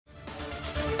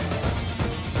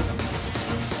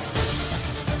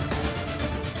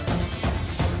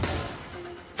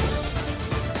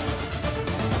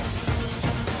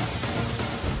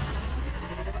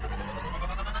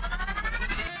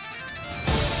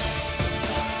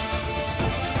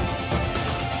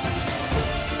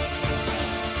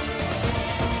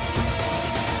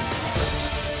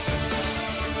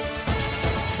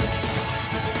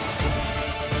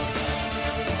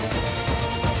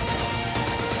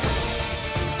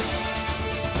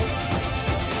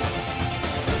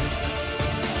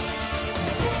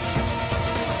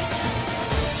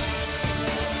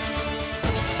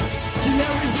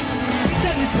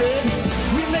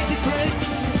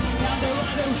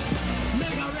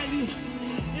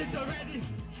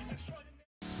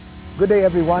Good day,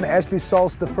 everyone. Ashley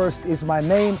Sauls I is my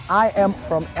name. I am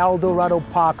from Eldorado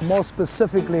Park, more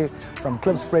specifically from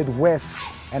Klipspruit West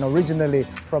and originally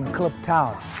from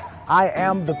Kliptown. I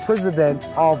am the president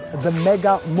of the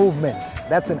Mega Movement.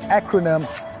 That's an acronym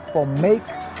for Make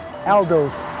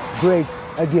Eldos Great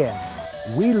Again.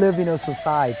 We live in a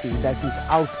society that is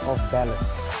out of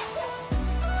balance,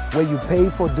 where you pay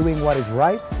for doing what is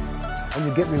right and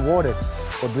you get rewarded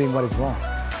for doing what is wrong.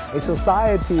 A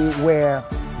society where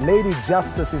Lady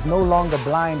Justice is no longer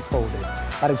blindfolded,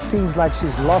 but it seems like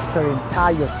she's lost her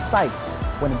entire sight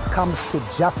when it comes to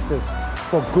justice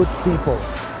for good people,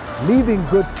 leaving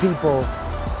good people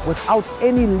without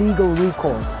any legal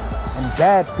recourse and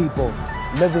bad people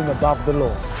living above the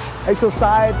law. A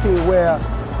society where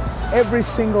every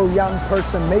single young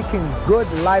person making good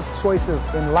life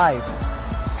choices in life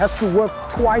has to work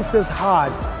twice as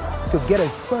hard to get a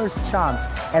first chance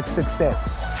at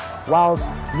success, whilst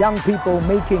young people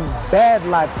making bad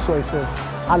life choices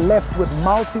are left with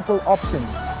multiple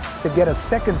options to get a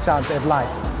second chance at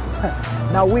life.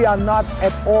 Now, we are not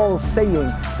at all saying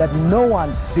that no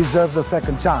one deserves a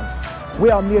second chance.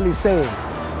 We are merely saying,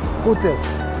 goed is,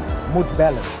 moet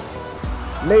balance.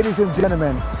 Ladies and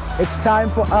gentlemen, it's time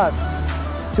for us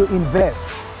to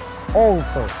invest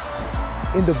also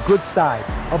in the good side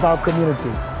of our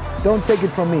communities. Don't take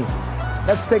it from me.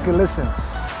 Let's take a listen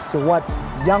to what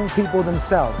young people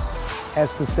themselves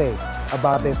has to say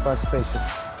about their frustration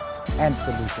and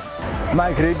solution.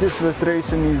 My greatest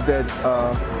frustration is that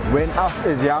when us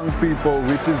as young people,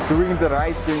 which is doing the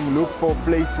right thing, look for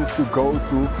places to go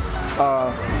to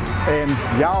and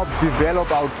help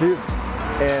develop our gifts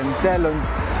and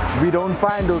talents, we don't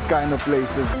find those kind of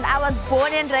places. I was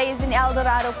born and raised in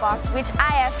Eldorado Park, which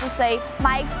I have to say,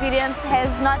 my experience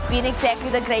has not been exactly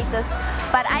the greatest,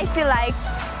 but I feel like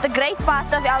the great part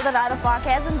of Eldorado Park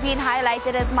hasn't been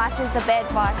highlighted as much as the bad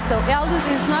part. So Eldos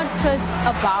is not just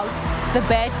about the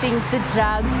bad things, the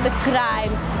drugs, the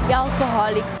crime, the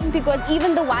alcoholics. Because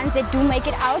even the ones that do make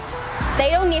it out,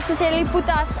 they don't necessarily put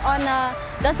us on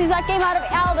this is what came out of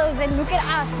Eldos and look at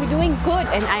us, we're doing good.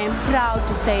 And I am proud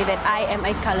to say that I am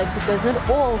a colored, because not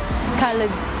all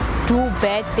coloreds do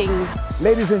bad things.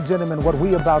 Ladies and gentlemen, what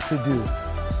we're about to do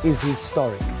is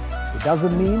historic. It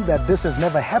doesn't mean that this has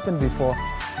never happened before,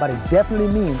 but it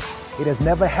definitely means it has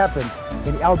never happened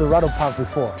in Eldorado Park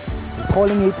before. We're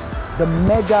calling it the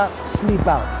Mega Sleep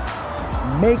Out.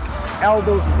 Make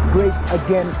Eldos Great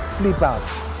Again Sleep Out.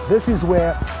 This is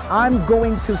where I'm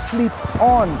going to sleep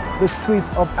on the streets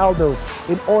of Eldos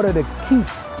in order to keep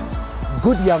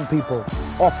good young people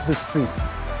off the streets.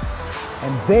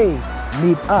 And they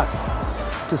need us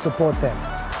to support them.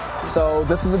 So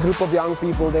this is a group of young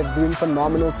people that's doing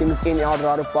phenomenal things in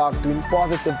Eldorado Park, doing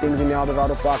positive things in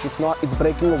Eldorado Park. It's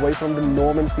breaking away from the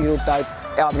norm and stereotype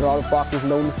Eldorado Park is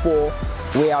known for,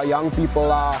 where our young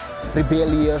people are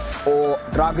rebellious or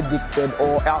drug addicted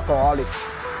or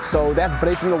alcoholics. So that's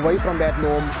breaking away from that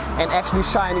norm and actually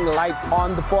shining light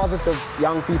on the positive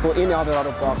young people in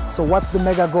Eldorado Park. So what's the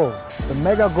mega goal? The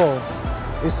mega goal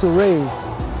is to raise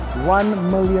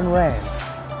 1 million rand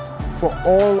for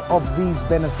all of these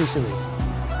beneficiaries.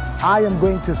 I am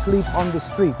going to sleep on the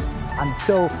street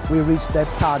until we reach that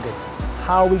target.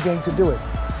 How are we going to do it?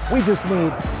 We just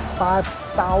need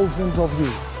 5,000 of you,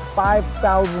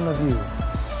 5,000 of you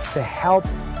to help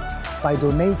by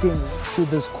donating to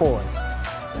this cause.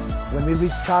 When we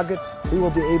reach target, we will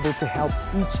be able to help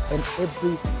each and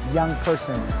every young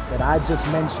person that I just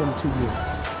mentioned to you.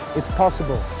 It's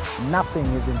possible. Nothing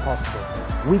is impossible.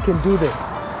 We can do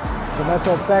this. As a matter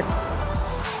of fact,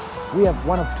 we have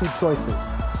one of two choices.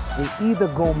 We either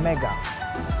go mega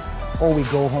or we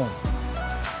go home.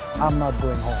 I'm not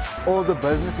going home. All the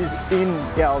businesses in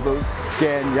Eldos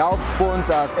can help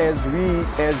sponsor us as we,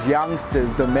 as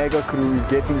youngsters, the mega crew is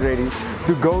getting ready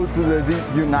to go to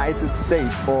the United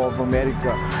States of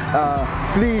America.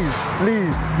 Please,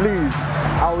 please, please,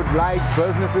 I would like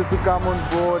businesses to come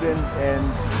on board and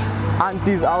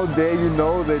aunties out there, you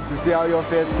know that you see how your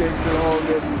fat cakes and all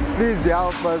that. Please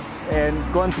help us and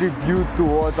contribute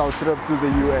towards our trip to the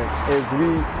US, as we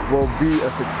will be a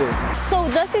success. So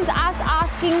this is us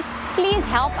asking, please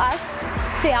help us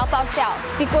to help ourselves,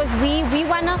 because we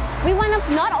wanna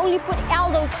not only put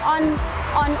Eldos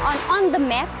on the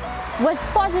map with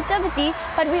positivity,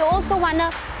 but we also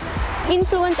wanna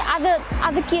influence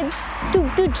other kids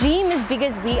to dream as big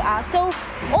as we are. So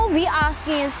all we're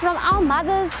asking is from our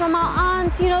mothers, from our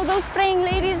aunts, you know, those praying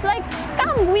ladies, like,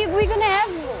 come, we're gonna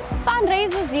have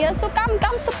fundraisers here, so come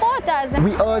support us.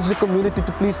 We urge the community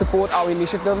to please support our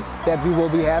initiatives that we will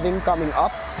be having coming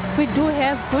up. We do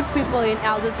have good people in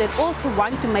Eldos that also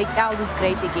want to make Eldos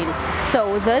great again.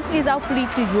 So this is our plea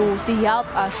to you to help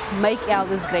us make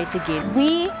Eldos great again.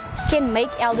 We can make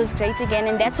Eldos great again,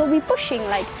 and that's what we're pushing.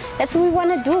 Like, that's what we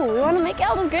want to do. We want to make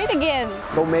Eldos great again.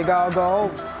 Go Mega or go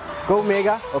home. Go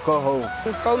Mega or go home.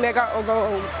 Go Mega or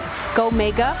go home. Go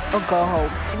Mega or go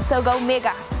home. And so go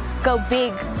mega, go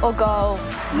big or go home.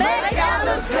 Make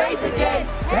Eldos great again.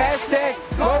 Hashtag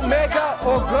go Mega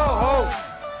or go home.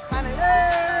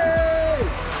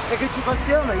 Ek het jou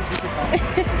gesê maar iets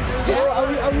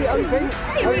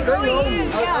Are we going home?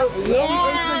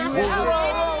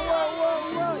 Yeah.